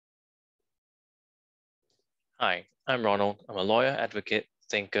Hi, I'm Ronald. I'm a lawyer, advocate,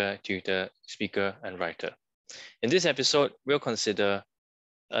 thinker, tutor, speaker, and writer. In this episode, we'll consider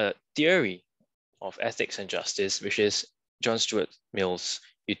a theory of ethics and justice, which is John Stuart Mill's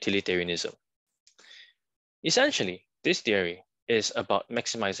utilitarianism. Essentially, this theory is about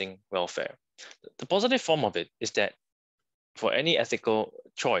maximizing welfare. The positive form of it is that for any ethical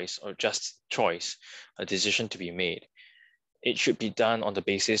choice or just choice, a decision to be made, it should be done on the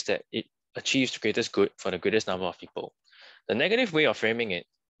basis that it achieves the greatest good for the greatest number of people. The negative way of framing it,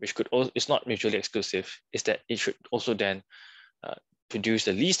 which could also is not mutually exclusive, is that it should also then produce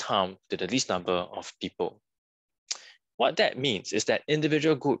the least harm to the least number of people. What that means is that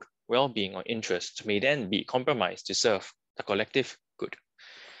individual good, well-being, or interests may then be compromised to serve the collective good.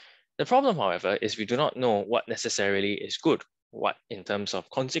 The problem, however, is we do not know what necessarily is good, what in terms of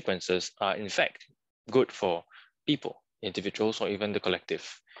consequences are in fact good for people, individuals, or even the collective.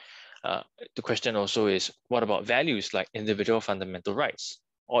 The question also is, what about values like individual fundamental rights,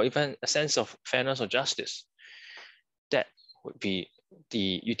 or even a sense of fairness or justice? That would be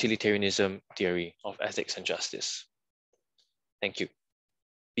the utilitarianism theory of ethics and justice. Thank you.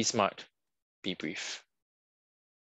 Be smart, be brief.